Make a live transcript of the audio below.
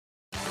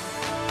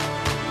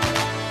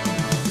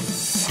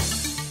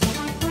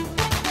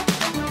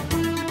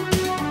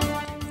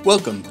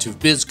Welcome to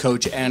Biz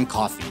Coach and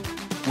Coffee,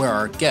 where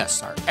our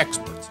guests are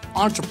experts,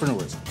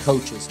 entrepreneurs,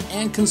 coaches,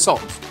 and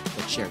consultants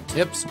that share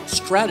tips,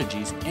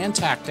 strategies, and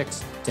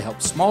tactics to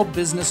help small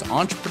business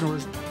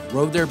entrepreneurs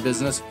grow their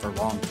business for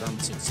long-term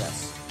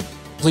success.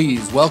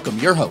 Please welcome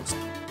your host,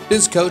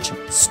 Biz Coach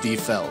Steve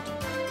Feld.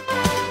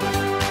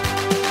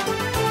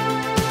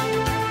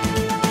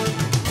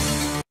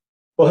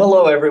 Well,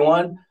 hello,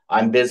 everyone.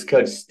 I'm Biz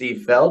Coach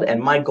Steve Feld,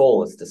 and my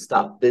goal is to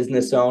stop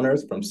business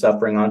owners from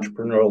suffering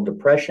entrepreneurial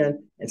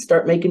depression and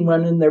start making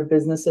running their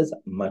businesses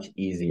much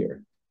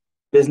easier.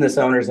 Business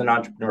owners and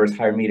entrepreneurs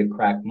hire me to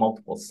crack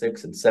multiple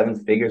 6 and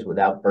 7 figures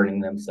without burning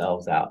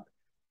themselves out.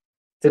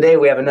 Today,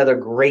 we have another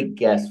great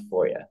guest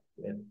for you.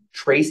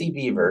 Tracy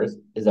Beavers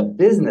is a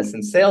business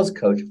and sales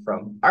coach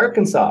from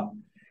Arkansas.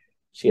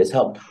 She has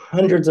helped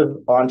hundreds of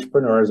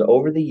entrepreneurs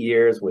over the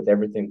years with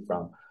everything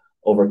from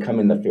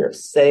overcoming the fear of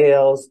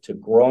sales to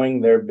growing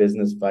their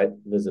business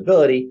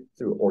visibility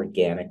through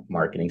organic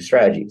marketing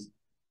strategies.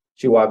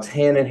 She walks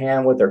hand in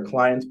hand with her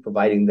clients,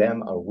 providing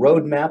them a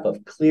roadmap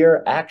of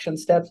clear action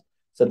steps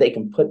so they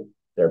can put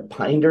their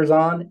binders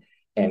on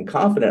and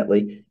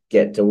confidently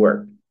get to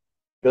work.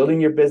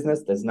 Building your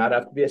business does not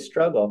have to be a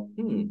struggle.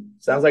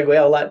 Sounds like we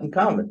have a lot in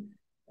common.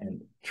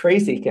 And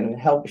Tracy can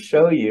help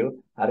show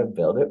you how to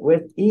build it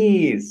with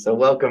ease. So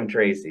welcome,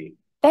 Tracy.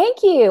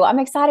 Thank you. I'm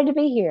excited to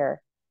be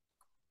here.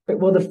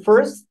 Well, the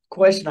first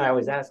question I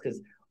always ask is,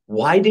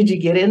 why did you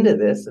get into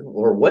this?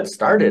 Or what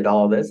started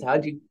all this? How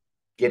did you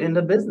get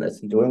into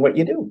business and doing what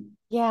you do?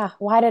 Yeah.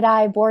 Why did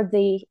I board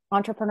the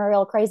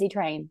entrepreneurial crazy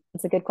train?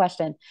 It's a good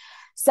question.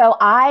 So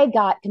I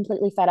got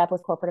completely fed up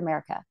with corporate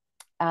America.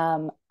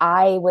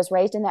 I was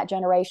raised in that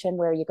generation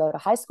where you go to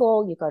high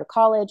school, you go to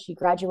college, you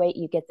graduate,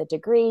 you get the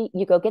degree,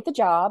 you go get the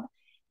job,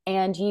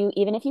 and you,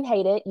 even if you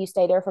hate it, you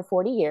stay there for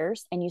 40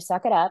 years and you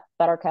suck it up,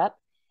 buttercup,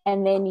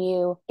 and then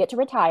you get to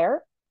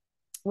retire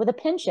with a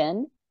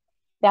pension.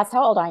 That's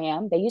how old I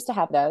am. They used to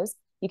have those.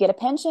 You get a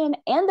pension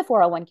and the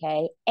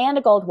 401k and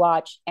a gold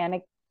watch and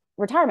a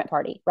retirement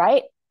party,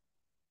 right?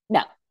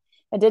 No,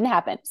 it didn't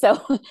happen.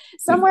 So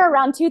somewhere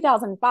around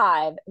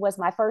 2005 was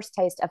my first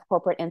taste of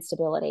corporate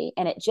instability.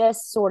 And it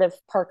just sort of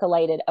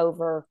percolated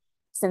over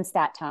since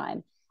that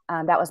time.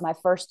 That was my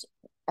first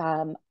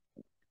time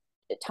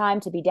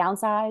to be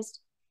downsized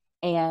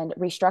and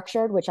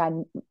restructured, which I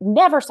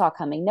never saw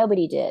coming.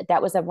 Nobody did.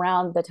 That was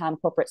around the time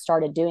corporate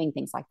started doing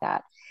things like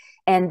that.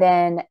 And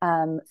then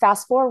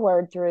fast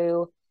forward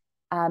through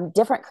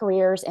different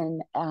careers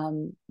and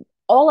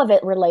all of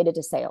it related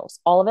to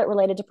sales, all of it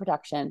related to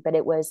production, but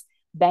it was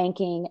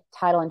banking,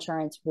 title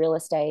insurance, real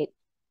estate,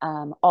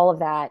 all of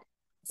that.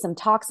 Some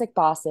toxic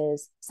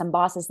bosses, some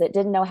bosses that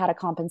didn't know how to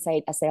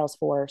compensate a sales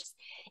force.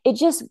 It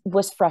just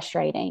was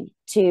frustrating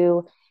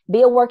to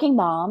be a working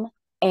mom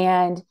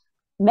and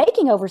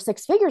making over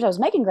 6 figures. I was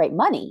making great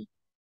money,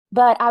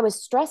 but I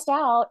was stressed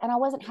out and I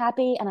wasn't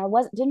happy and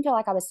didn't feel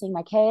like I was seeing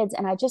my kids.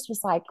 And I just was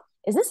like,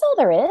 is this all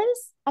there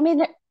is? I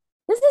mean,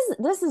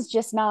 this is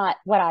just not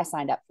what I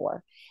signed up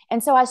for.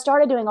 And so I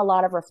started doing a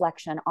lot of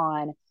reflection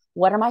on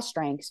what are my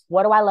strengths?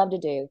 What do I love to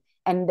do?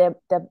 And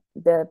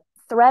the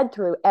thread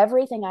through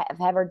everything I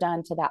have ever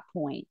done to that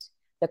point,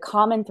 the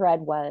common thread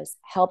was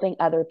helping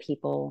other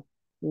people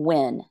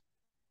win.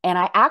 And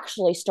I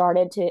actually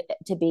started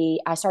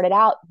I started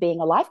out being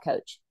a life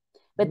coach,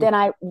 but then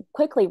I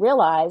quickly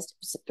realized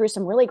through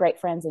some really great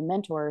friends and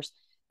mentors,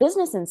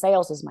 business and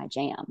sales is my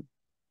jam.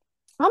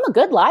 I'm a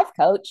good life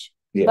coach,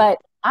 but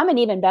I'm an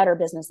even better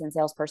business and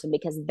salesperson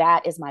because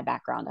that is my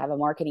background. I have a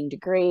marketing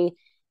degree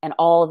and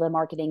all of the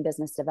marketing,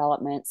 business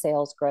development,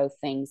 sales growth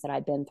things that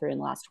I've been through in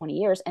the last 20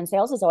 years. And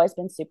sales has always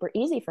been super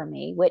easy for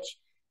me, which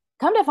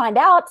come to find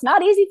out, it's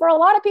not easy for a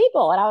lot of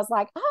people. And I was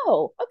like,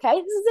 oh, okay,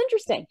 this is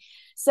interesting.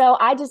 So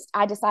I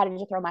decided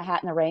to throw my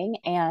hat in the ring,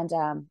 and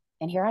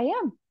here I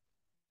am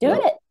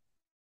doing it.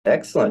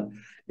 Excellent.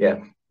 Yeah.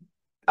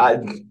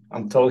 I'm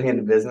totally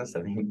into business.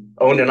 I mean,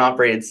 owned and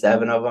operated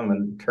 7 of them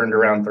and turned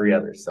around 3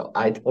 others. So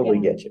I totally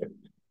get you.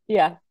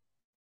 Yeah.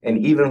 And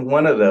even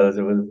one of those,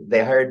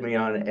 they hired me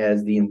on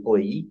as the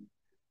employee.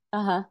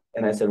 And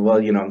I said, well,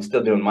 I'm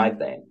still doing my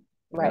thing.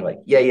 And they're like,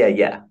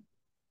 yeah.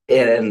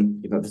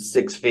 And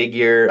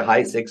the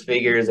high 6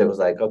 figures, it was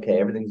like, okay,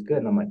 everything's good.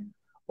 And I'm like,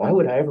 why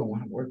would I ever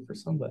want to work for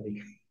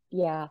somebody?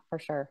 Yeah, for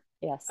sure.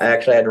 Yes. I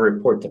actually had to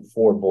report to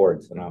 4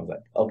 boards, and I was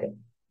like, okay,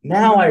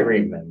 now I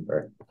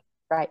remember.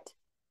 Right.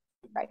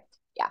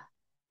 Yeah.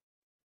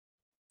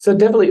 So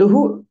definitely,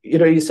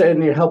 you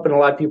said you're helping a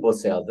lot of people with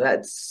sales.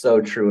 That's so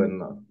true in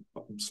the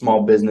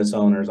small business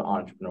owners,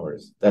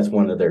 entrepreneurs. That's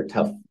one of their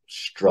tough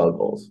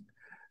struggles.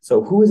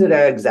 So who is it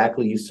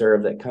exactly you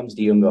serve that comes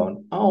to you and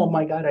going, oh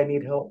my God, I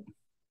need help?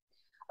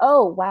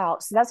 Oh, wow.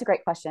 So that's a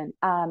great question.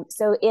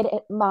 So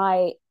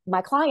my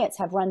clients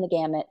have run the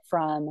gamut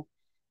from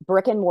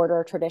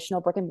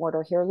traditional brick and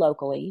mortar here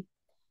locally,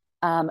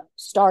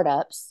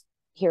 startups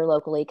here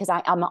locally, because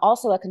I'm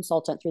also a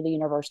consultant through the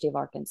University of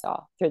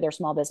Arkansas, through their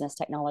Small Business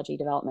Technology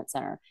Development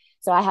Center.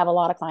 So I have a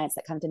lot of clients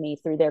that come to me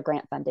through their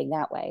grant funding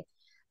that way.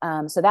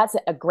 So that's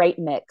a great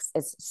mix.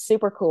 It's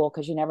super cool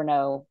because you never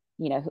know,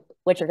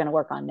 what you're going to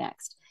work on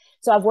next.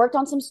 So I've worked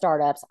on some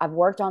startups, I've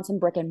worked on some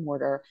brick and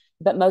mortar,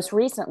 but most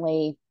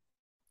recently,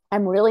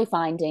 I'm really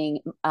finding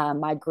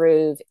my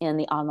groove in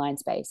the online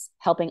space,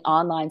 helping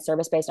online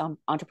service-based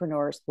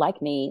entrepreneurs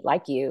like me,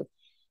 like you,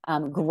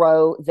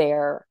 grow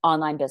their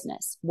online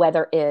business.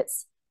 Whether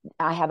it's,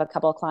 I have a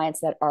couple of clients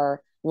that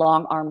are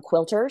long arm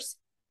quilters,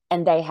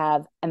 and they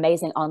have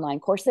amazing online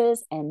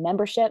courses and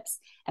memberships,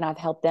 and I've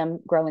helped them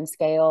grow and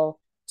scale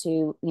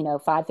to,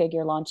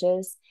 5-figure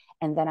launches.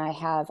 And then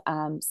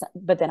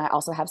but then I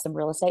also have some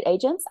real estate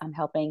agents. I'm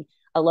helping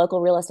a local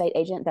real estate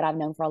agent that I've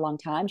known for a long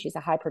time. She's a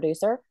high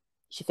producer.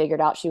 She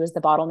figured out she was the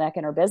bottleneck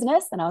in her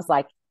business. And I was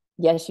like,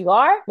 yes, you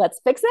are.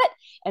 Let's fix it.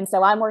 And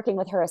so I'm working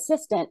with her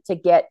assistant to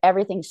get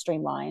everything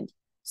streamlined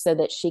so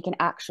that she can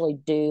actually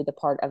do the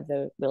part of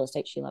the real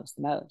estate she loves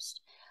the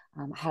most.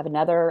 I have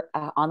another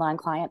online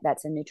client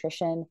that's a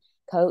nutrition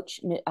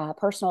coach,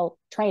 personal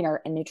trainer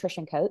and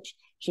nutrition coach.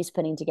 She's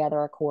putting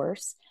together a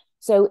course.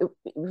 So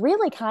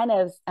really kind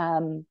of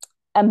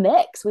a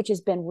mix, which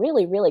has been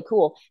really, really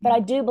cool. But I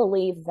do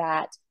believe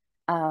that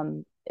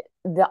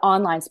the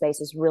online space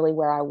is really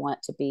where I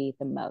want to be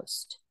the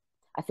most.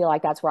 I feel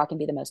like that's where I can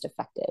be the most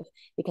effective,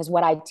 because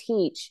what I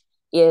teach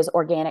is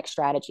organic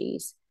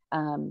strategies.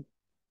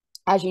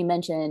 As you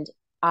mentioned,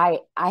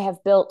 I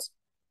have built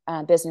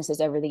businesses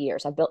over the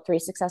years. I've built 3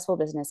 successful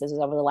businesses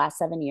over the last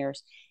 7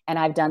 years, and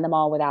I've done them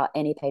all without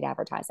any paid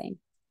advertising.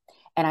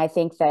 And I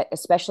think that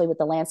especially with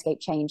the landscape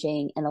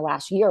changing in the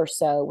last year or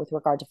so with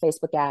regard to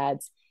Facebook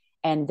ads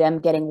and them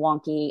getting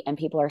wonky, and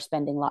people are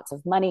spending lots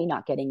of money,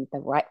 not getting the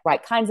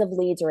right kinds of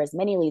leads or as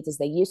many leads as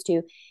they used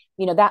to,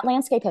 that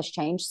landscape has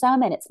changed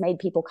some, and it's made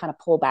people kind of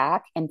pull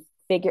back and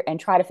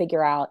try to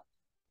figure out,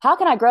 how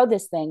can I grow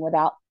this thing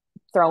without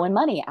throwing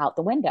money out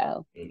the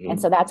window? Mm-hmm.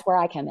 And so that's where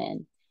I come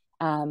in.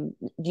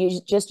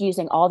 Just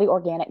using all the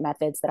organic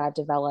methods that I've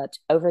developed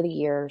over the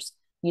years,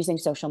 using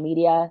social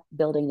media,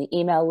 building the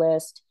email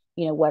list,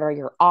 what are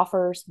your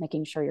offers,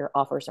 making sure your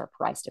offers are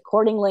priced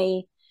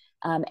accordingly.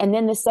 And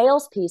then the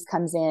sales piece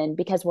comes in,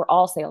 because we're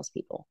all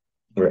salespeople.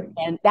 Right.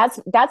 And that's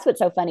what's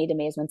so funny to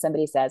me is when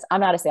somebody says, I'm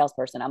not a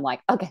salesperson. I'm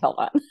like, okay, hold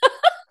on.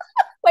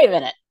 Wait a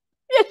minute.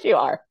 Yes, you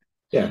are.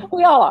 Yeah.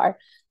 We all are.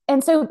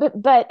 And so,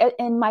 but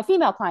in my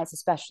female clients,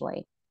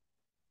 especially,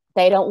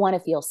 they don't want to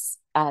feel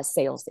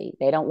salesy.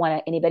 They don't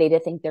want anybody to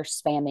think they're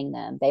spamming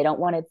them. They don't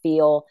want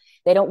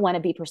to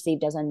be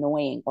perceived as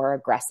annoying or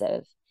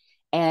aggressive.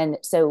 And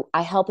so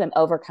I help them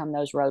overcome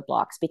those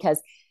roadblocks,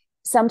 because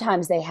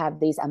sometimes they have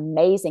these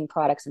amazing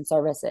products and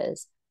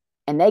services,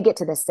 and they get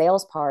to the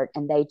sales part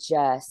and they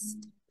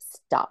just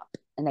stop,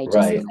 and they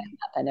just end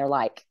up, and they're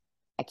like,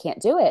 I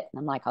can't do it. And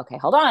I'm like, okay,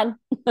 hold on.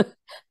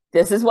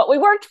 This is what we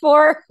worked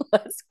for.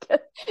 Let's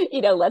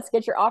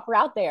get your offer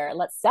out there.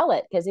 Let's sell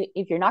it. Because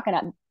if you're not going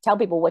to tell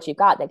people what you've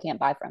got, they can't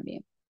buy from you.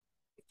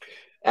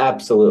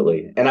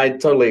 Absolutely. And I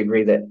totally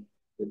agree that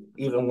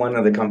even one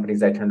of the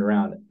companies I turned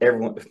around,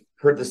 everyone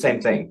heard the same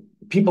thing.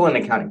 People in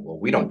accounting, well,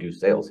 we don't do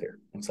sales here.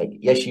 It's like,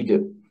 yes, you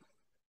do.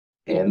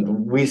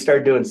 And we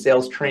started doing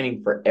sales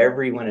training for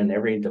everyone in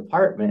every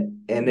department.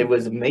 And it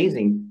was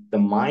amazing. The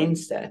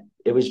mindset,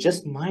 it was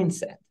just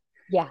mindset.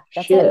 Yeah.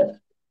 That's shift. it.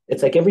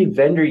 It's like every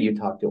vendor you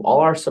talk to, all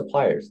our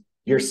suppliers,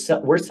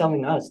 we're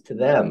selling us to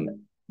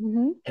them.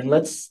 Mm-hmm. And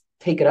let's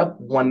take it up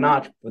one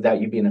notch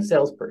without you being a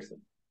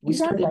salesperson. We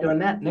started doing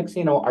that. Next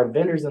thing you know, our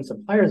vendors and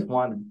suppliers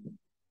want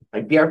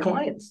to be our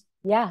clients.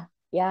 Yeah.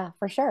 Yeah,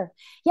 for sure.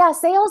 Yeah,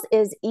 sales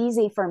is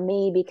easy for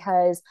me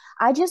because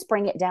I just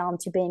bring it down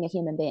to being a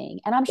human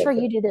being. And I'm sure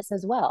you do this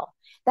as well.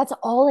 That's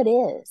all it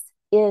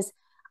is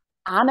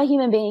I'm a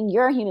human being,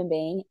 you're a human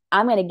being.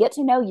 I'm going to get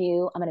to know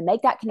you. I'm going to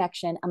make that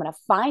connection. I'm going to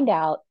find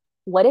out,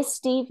 what does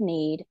Steve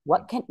need?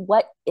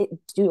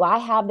 Do I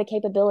have the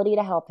capability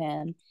to help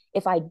him?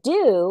 If I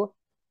do,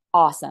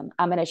 awesome.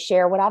 I'm going to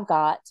share what I've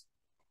got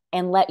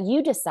and let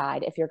you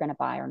decide if you're going to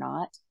buy or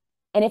not.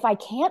 And if I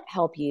can't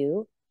help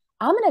you,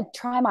 I'm going to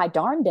try my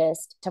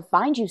darndest to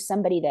find you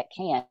somebody that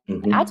can.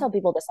 Mm-hmm. I tell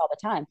people this all the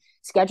time.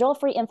 Schedule a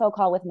free info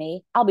call with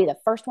me. I'll be the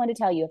first one to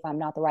tell you if I'm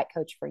not the right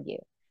coach for you.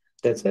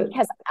 That's it.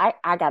 Because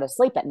I got to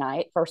sleep at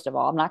night, first of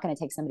all. I'm not going to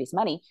take somebody's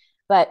money.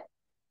 But,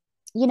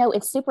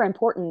 it's super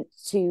important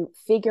to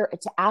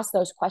ask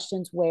those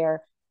questions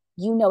where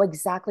you know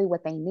exactly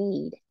what they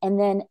need. And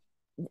then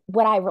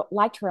what I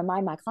like to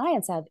remind my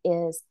clients of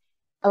is,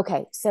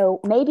 okay, so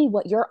maybe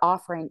what you're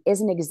offering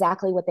isn't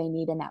exactly what they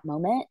need in that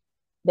moment.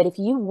 But if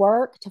you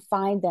work to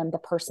find them the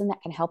person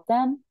that can help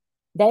them,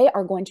 they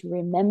are going to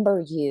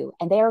remember you,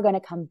 and they are going to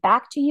come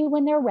back to you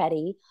when they're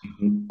ready,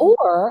 mm-hmm.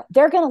 or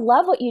they're going to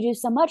love what you do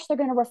so much, they're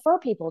going to refer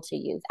people to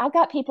you. I've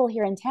got people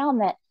here in town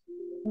that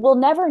will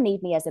never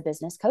need me as a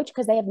business coach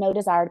because they have no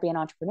desire to be an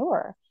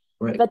entrepreneur,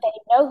 right. But they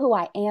know who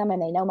I am,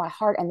 and they know my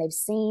heart, and they've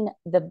seen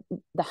the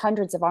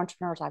hundreds of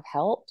entrepreneurs I've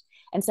helped.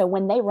 And so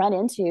when they run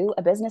into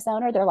a business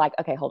owner, they're like,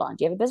 okay, hold on.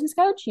 Do you have a business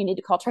coach? You need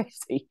to call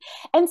Tracy.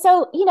 And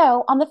so,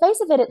 on the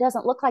face of it, it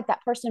doesn't look like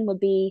that person would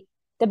be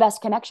the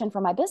best connection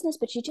for my business,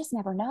 but you just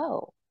never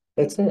know.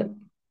 That's it.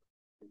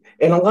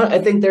 And I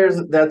think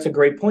that's a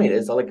great point.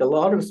 It's like a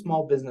lot of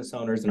small business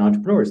owners and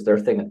entrepreneurs, they're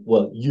thinking,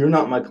 well, you're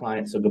not my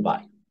client, so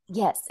goodbye.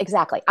 Yes,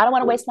 exactly. I don't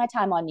want to waste my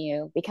time on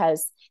you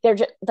because they're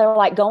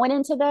like going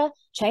into the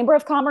Chamber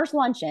of Commerce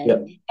luncheon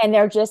Yep. and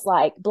they're just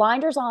like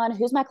blinders on.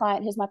 Who's my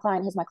client? Who's my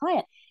client? Who's my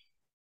client?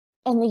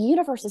 And the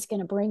universe is going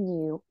to bring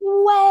you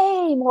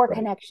way more Right.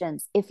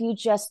 connections if you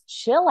just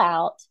chill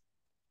out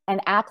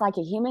and act like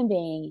a human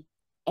being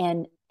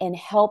and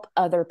help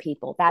other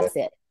people. That's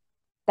it.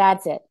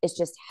 That's it. It's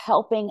just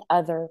helping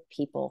other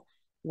people.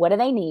 What do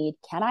they need?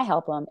 Can I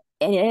help them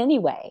in any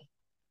way?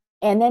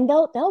 And then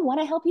they'll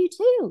want to help you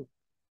too.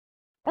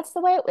 That's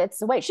the way it's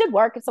the way it should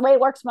work. It's the way it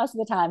works most of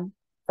the time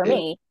for It,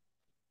 me.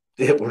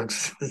 it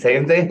works the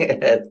same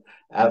thing.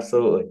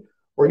 Absolutely.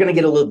 We're going to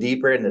get a little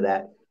deeper into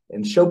that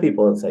and show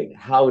people it's like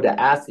how to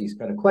ask these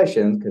kind of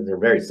questions because they're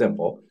very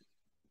simple.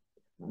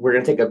 We're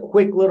going to take a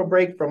quick little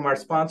break from our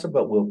sponsor,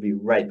 but we'll be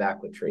right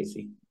back with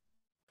Tracy.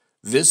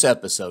 This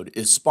episode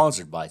is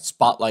sponsored by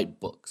Spotlight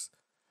Books.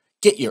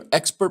 Get your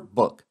expert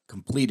book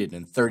completed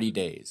in 30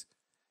 days.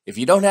 If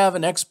you don't have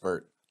an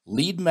expert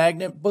lead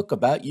magnet book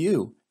about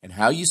you and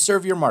how you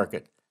serve your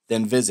market,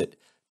 then visit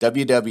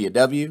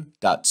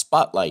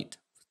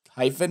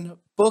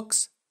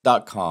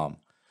www.spotlight-books.com.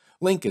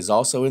 Link is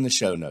also in the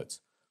show notes.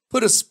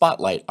 Put a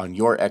spotlight on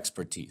your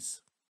expertise.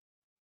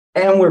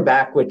 And we're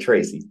back with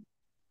Tracy.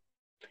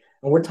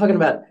 And we're talking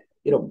about,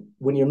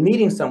 when you're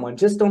meeting someone,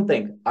 just don't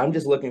think, I'm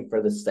just looking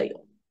for the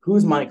sale.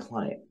 Who's my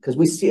client? Because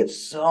we see it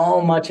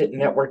so much at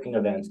networking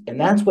events. And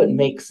that's what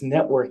makes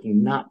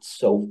networking not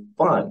so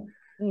fun.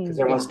 Because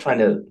everyone's trying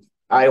to,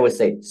 I always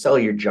say, sell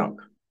your junk.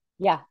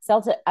 Yeah.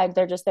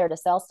 They're just there to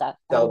sell stuff.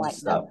 Sell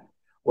stuff. No.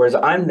 Whereas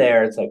I'm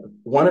there, it's like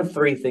one of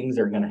three things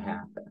are going to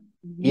happen.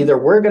 Mm-hmm. Either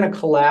we're going to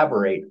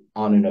collaborate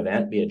on an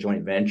event, be a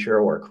joint venture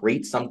or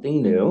create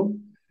something new,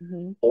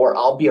 mm-hmm. or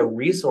I'll be a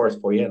resource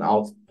for you and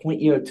I'll point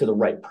you to the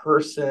right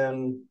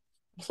person,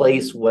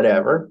 place,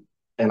 whatever.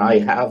 And I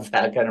have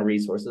that kind of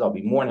resources. I'll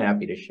be more than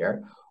happy to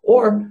share.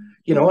 Or,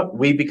 you know what,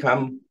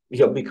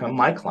 you'll become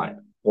my client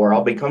or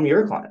I'll become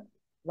your client.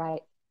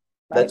 Right.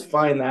 Let's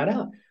find that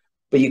out.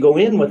 But you go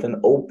in with an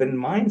open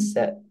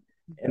mindset.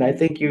 And I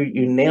think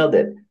you nailed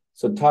it.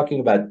 So talking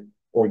about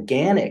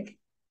organic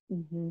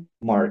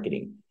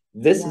marketing,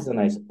 this is a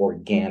nice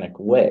organic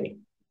way.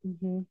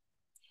 Mm-hmm.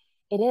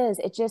 It is.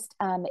 It just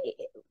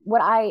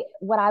what I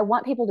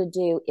want people to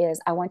do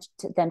is I want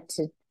them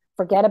to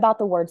forget about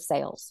the word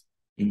sales.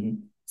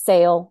 Mm-hmm.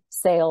 Sale,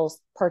 sales,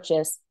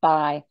 purchase,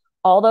 buy,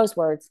 all those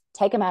words,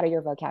 take them out of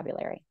your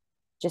vocabulary.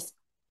 Just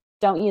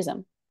don't use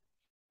them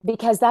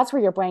because that's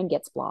where your brain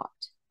gets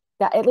blocked.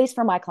 That, at least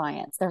for my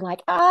clients, they're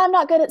like, I'm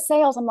not good at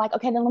sales. I'm like,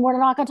 okay, then we're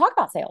not going to talk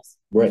about sales.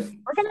 Right.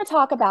 We're going to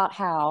talk about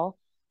how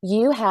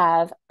you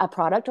have a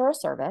product or a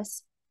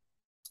service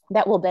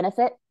that will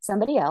benefit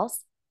somebody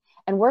else.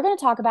 And we're going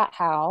to talk about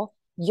how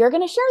you're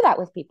going to share that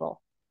with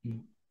people.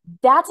 Mm-hmm.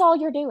 That's all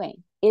you're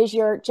doing is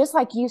just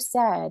like you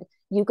said,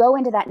 you go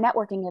into that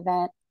networking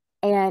event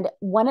and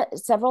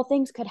several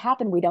things could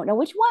happen. We don't know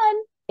which one.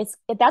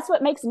 That's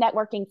what makes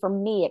networking for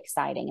me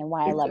exciting and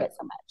why I love it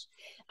so much,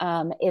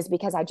 is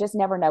because I just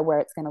never know where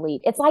it's going to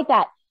lead. It's like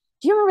that.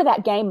 Do you remember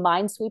that game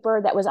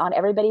Minesweeper that was on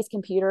everybody's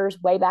computers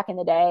way back in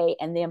the day?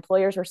 And the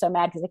employers were so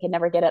mad because they could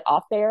never get it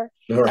off there.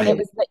 Right. And it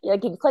was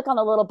like you click on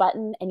a little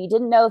button and you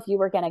didn't know if you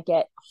were going to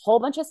get a whole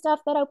bunch of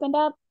stuff that opened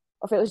up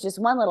or if it was just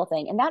one little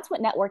thing. And that's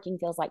what networking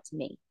feels like to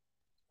me.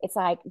 It's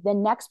like the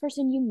next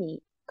person you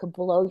meet could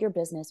blow your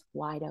business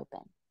wide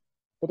open.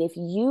 But if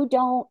you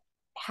don't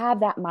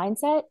have that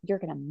mindset, you're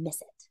going to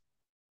miss it.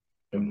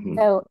 Mm-hmm.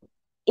 So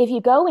if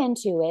you go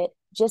into it,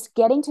 just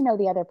getting to know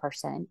the other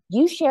person,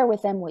 you share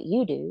with them what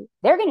you do.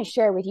 They're going to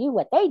share with you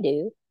what they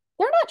do.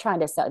 They're not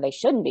trying to sell. They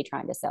shouldn't be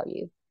trying to sell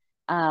you.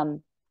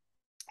 And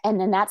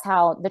then that's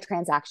how the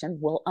transaction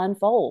will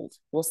unfold.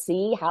 We'll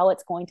see how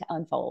it's going to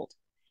unfold.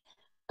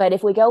 But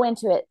if we go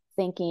into it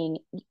thinking,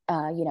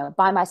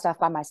 buy my stuff,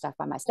 buy my stuff,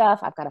 buy my stuff.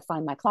 I've got to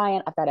find my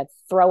client. I've got to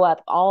throw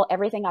up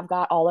everything I've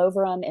got all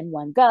over them in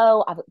one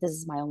go. This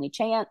is my only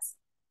chance.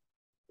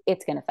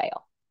 It's going to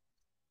fail.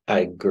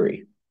 I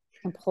agree.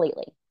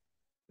 Completely.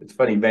 It's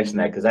funny you mention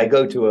that because I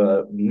go to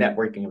a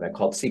networking event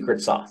called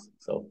Secret Sauce.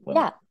 So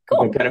yeah,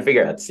 cool. You can kind of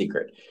figure out the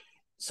secret.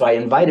 So I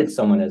invited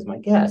someone as my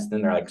guest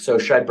and they're like, so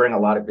should I bring a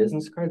lot of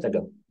business cards? I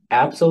go,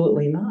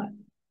 absolutely not.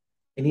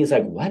 And he's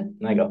like, what?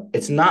 And I go,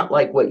 it's not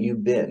like what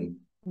you've been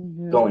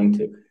going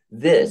to.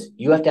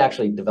 You have to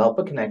actually develop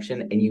a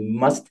connection and you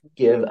must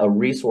give a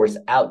resource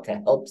out to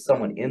help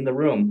someone in the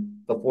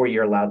room before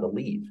you're allowed to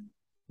leave.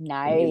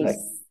 Nice. Like,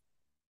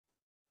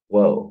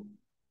 whoa.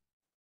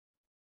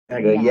 And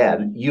I go, yeah,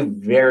 you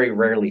very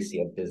rarely see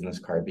a business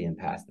card being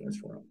passed in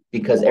this room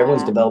because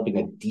everyone's developing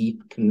a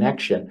deep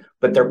connection,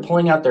 but they're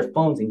pulling out their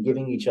phones and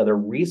giving each other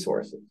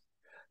resources.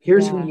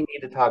 Here's who you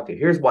need to talk to.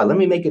 Here's why. Let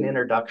me make an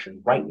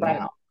introduction right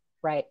now.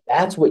 Right.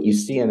 That's what you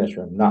see in this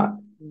room, not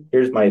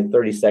here's my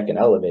 30-second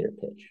elevator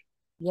pitch.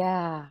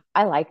 Yeah,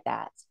 I like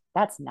that.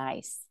 That's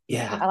nice.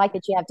 Yeah. I like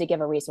that you have to give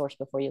a resource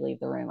before you leave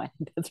the room. I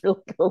think that's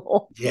really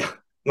cool. Yeah.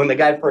 When the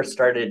guy first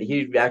started,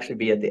 he'd actually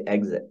be at the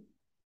exit.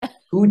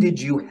 Who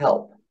did you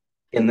help?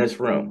 in this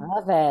room.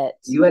 Love it.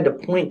 You had to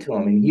point to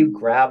them and you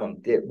grab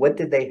them. What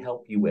did they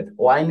help you with?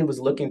 Oh, I was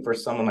looking for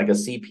someone like a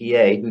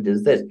CPA who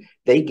does this.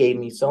 They gave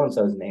me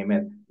so-and-so's name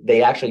and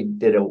they actually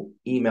did an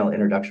email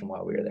introduction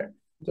while we were there.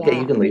 Okay,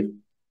 you Yeah. can leave.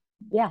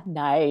 Yeah.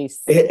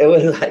 Nice. It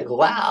was like,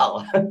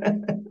 wow.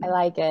 I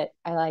like it.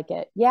 I like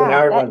it. So now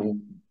Yeah.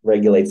 everyone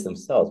regulates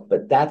themselves,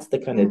 but that's the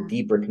kind of Yeah.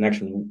 deeper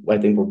connection I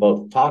think we're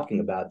both talking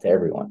about to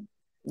everyone.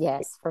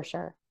 Yes, for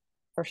sure.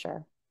 For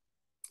sure.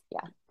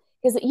 Yeah.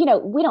 Because,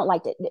 we don't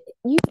like to,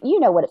 you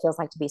know what it feels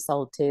like to be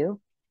sold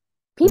to.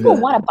 People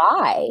want to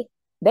buy,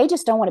 they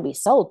just don't want to be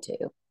sold to.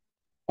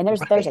 And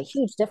there's a Right.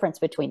 huge difference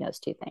between those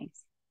two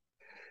things.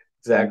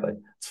 Exactly.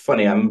 It's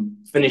funny. I'm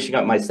finishing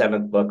up my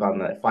 7th book on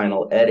the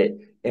final edit,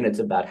 and it's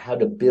about how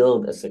to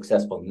build a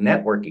successful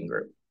networking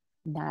group.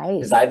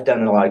 Because Nice. I've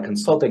done a lot of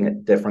consulting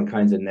at different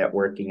kinds of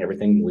networking,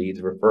 everything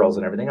leads, referrals,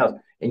 and everything else.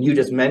 And you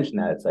just mentioned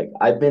that. It's like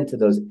I've been to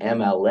those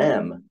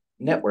MLM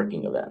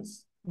networking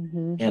events,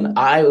 Mm-hmm. and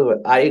I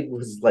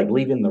was like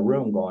leaving the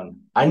room going,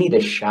 I need a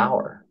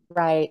shower.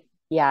 Right.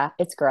 Yeah,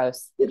 it's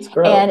gross. It's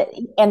gross.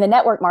 And the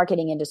network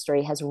marketing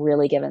industry has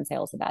really given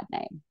sales a bad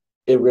name.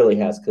 It really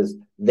has because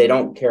they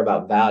don't care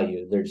about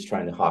value. They're just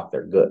trying to hawk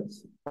their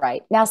goods.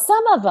 Right. Now,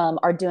 some of them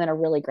are doing a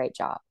really great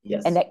job. And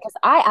Yes. that because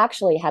I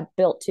actually have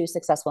built 2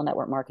 successful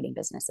network marketing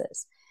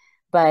businesses,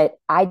 but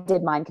I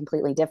did mine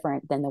completely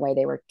different than the way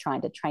they were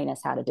trying to train us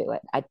how to do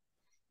it.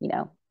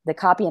 The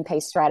copy and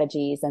paste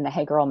strategies and the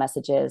hey girl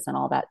messages and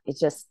all that. It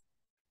just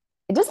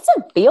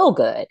doesn't feel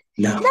good.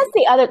 No. And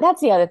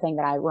that's the other thing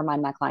that I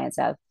remind my clients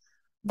of.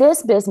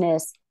 This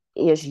business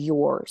is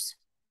yours.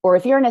 Or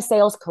if you're in a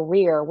sales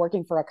career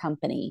working for a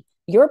company,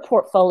 your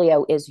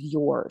portfolio is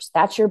yours.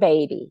 That's your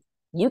baby.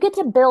 You get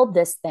to build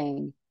this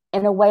thing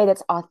in a way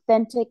that's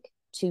authentic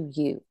to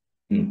you.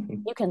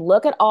 Mm-hmm. You can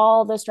look at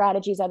all the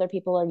strategies other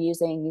people are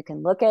using. You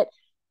can look at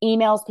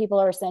emails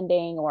people are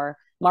sending or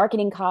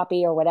marketing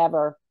copy or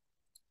whatever.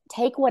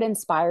 Take what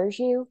inspires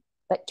you,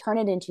 but turn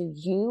it into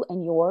you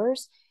and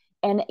yours.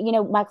 And,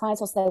 my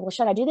clients will say, well,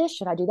 should I do this?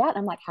 Should I do that? And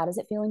I'm like, how does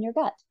it feel in your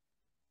gut?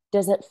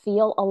 Does it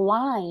feel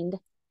aligned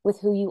with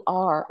who you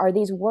are? Are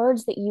these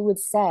words that you would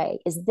say?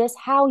 Is this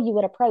how you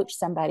would approach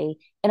somebody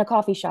in a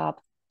coffee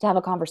shop to have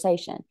a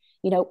conversation?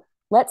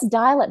 Let's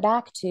dial it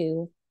back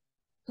to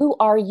who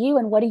are you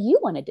and what do you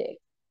want to do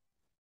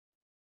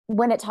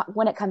when it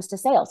comes to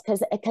sales?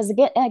 Because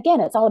again,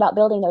 it's all about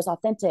building those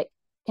authentic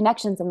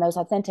connections and those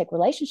authentic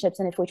relationships.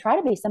 And if we try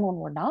to be someone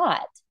we're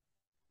not,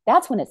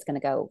 that's when it's going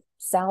to go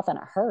south in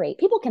a hurry.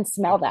 People can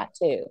smell that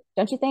too,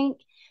 don't you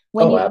think?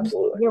 When Oh,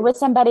 absolutely. you're with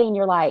somebody and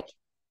you're like,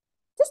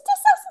 this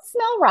just doesn't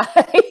smell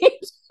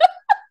right.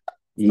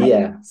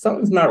 Yeah,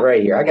 something's not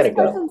right here. I gotta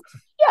go.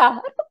 Yeah, I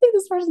don't think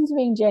this person's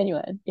being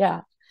genuine.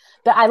 Yeah.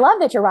 But I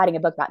love that you're writing a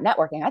book about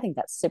networking. I think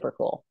that's super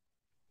cool.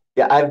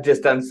 Yeah, I've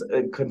just done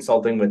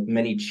consulting with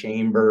many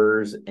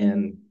chambers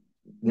and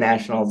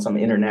some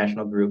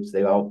international groups.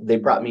 They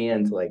brought me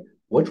in to like,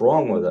 what's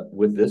wrong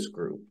with this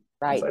group?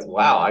 It's Right. like,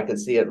 wow, I could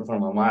see it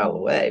from a mile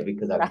away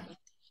because I've Right.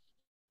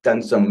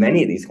 done so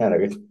many of these kind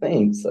of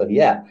things. So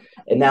yeah,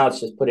 and now it's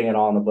just putting it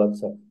all in the book.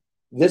 So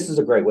this is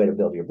a great way to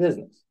build your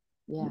business.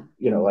 Yeah.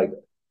 Like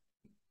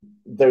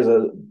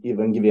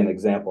even give you an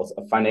example,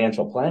 a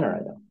financial planner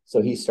I know.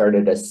 So he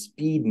started a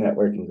speed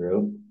networking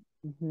group.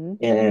 Mm-hmm.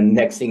 And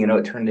next thing you know,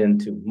 it turned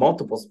into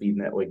multiple speed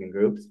networking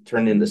groups,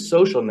 turned into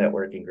social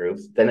networking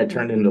groups, then it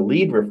turned into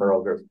lead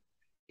referral groups.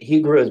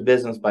 He grew his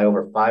business by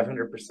over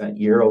 500%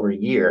 year over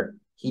year.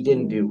 He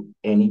didn't do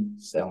any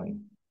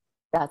selling.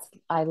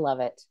 I love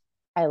it.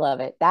 I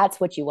love it. That's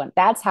what you want.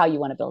 That's how you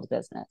want to build a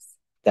business.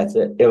 That's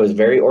it. It was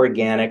very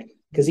organic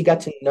because he got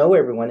to know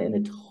everyone in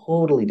a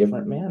totally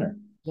different manner.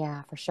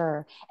 Yeah, for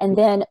sure. And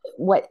then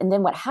what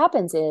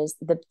happens is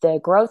the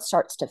growth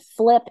starts to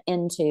flip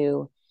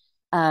into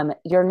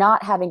you're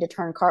not having to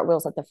turn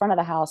cartwheels at the front of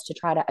the house to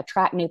try to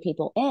attract new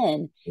people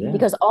in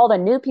because all the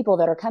new people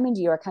that are coming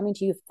to you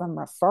from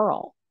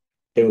referral.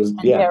 It was, and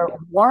they're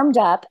warmed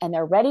up and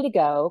they're ready to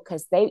go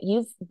because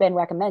you've been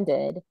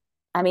recommended.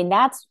 I mean,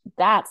 that's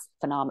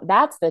phenomenal.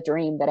 That's the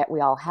dream that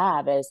we all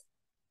have is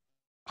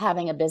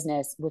having a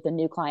business with the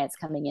new clients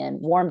coming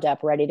in, warmed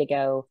up, ready to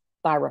go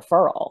by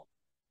referral.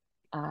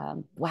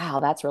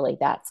 Wow, that's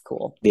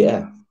cool.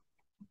 Yeah.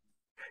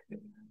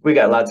 We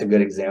got lots of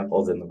good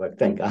examples in the book,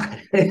 thank God.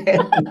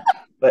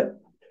 But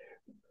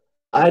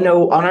I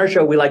know on our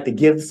show, we like to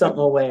give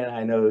something away, and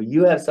I know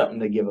you have something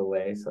to give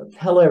away. So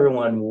tell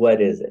everyone, what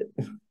is it?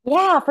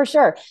 Yeah, for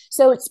sure.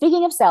 So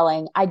speaking of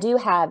selling, I do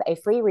have a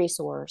free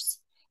resource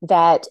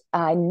that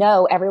I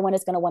know everyone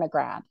is going to want to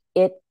grab.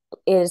 It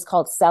is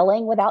called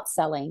Selling Without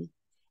Selling,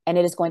 and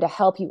it is going to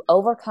help you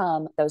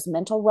overcome those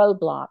mental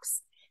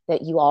roadblocks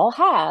that you all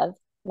have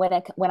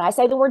when I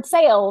say the word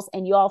sales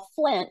and you all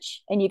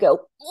flinch and you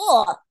go,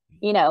 ugh,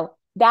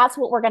 that's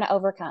what we're going to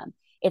overcome.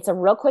 It's a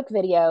real quick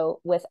video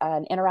with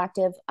an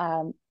interactive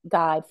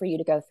guide for you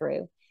to go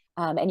through.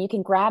 And you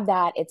can grab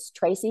that. It's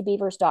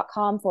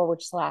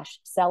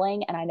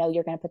tracybeavers.com/selling. And I know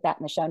you're going to put that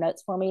in the show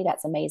notes for me.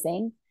 That's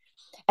amazing.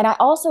 And I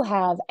also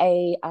have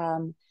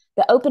the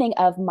opening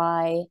of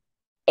my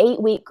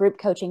 8-week group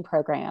coaching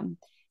program.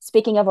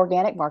 Speaking of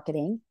organic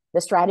marketing,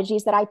 the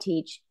strategies that I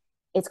teach,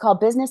 it's called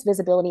Business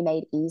Visibility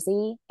Made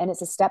Easy, and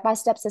it's a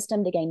step-by-step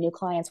system to gain new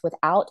clients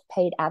without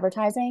paid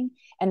advertising.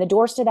 And the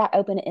doors to that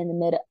open in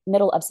the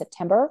middle of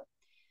September.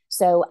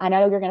 So I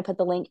know you're going to put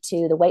the link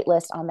to the wait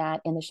list on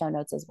that in the show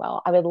notes as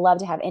well. I would love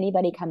to have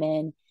anybody come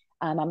in.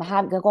 I'm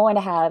going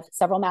to have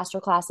several master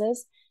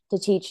classes to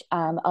teach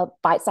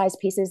bite-sized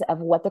pieces of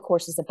what the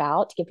course is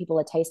about, to give people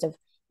a taste of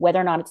whether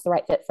or not it's the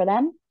right fit for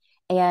them,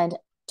 and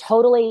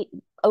totally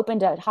open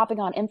to hopping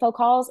on info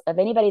calls of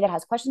anybody that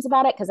has questions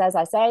about it. Because as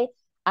I say,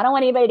 I don't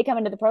want anybody to come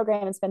into the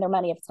program and spend their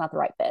money if it's not the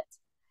right fit.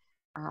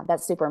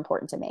 That's super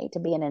important to me, to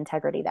be in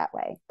integrity that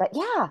way. But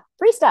yeah,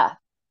 free stuff.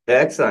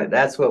 Excellent.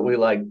 That's what we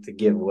like to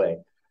give away.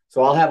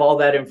 So I'll have all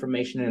that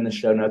information in the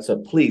show notes. So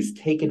please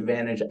take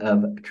advantage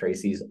of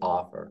Tracy's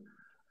offer.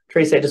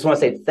 Tracy, I just want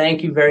to say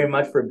thank you very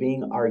much for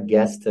being our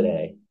guest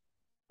today.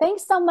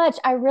 Thanks so much.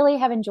 I really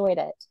have enjoyed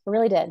it. I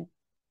really did.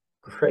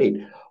 Great.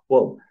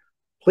 Well,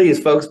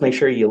 please, folks, make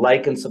sure you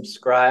like and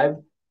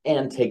subscribe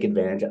and take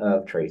advantage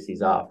of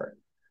Tracy's offer.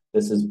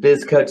 This is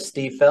Biz Coach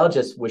Steve Feld,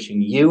 just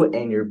wishing you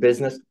and your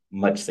business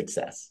much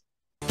success.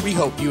 We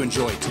hope you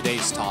enjoyed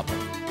today's topic.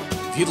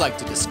 If you'd like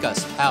to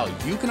discuss how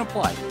you can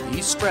apply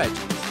these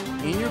strategies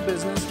in your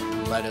business,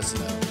 let us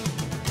know.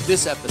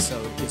 This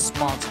episode is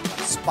sponsored by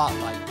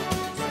Spotlight.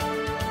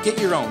 Get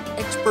your own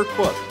expert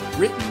book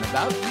written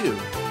about you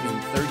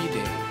in 30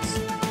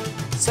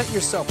 days. Set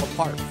yourself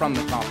apart from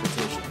the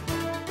competition.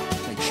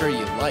 Make sure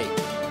you like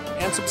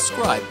and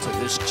subscribe to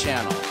this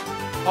channel.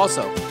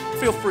 Also,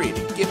 feel free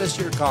to give us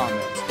your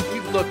comments. We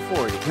look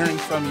forward to hearing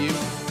from you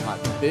on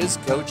Biz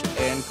Coach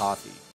and Coffee.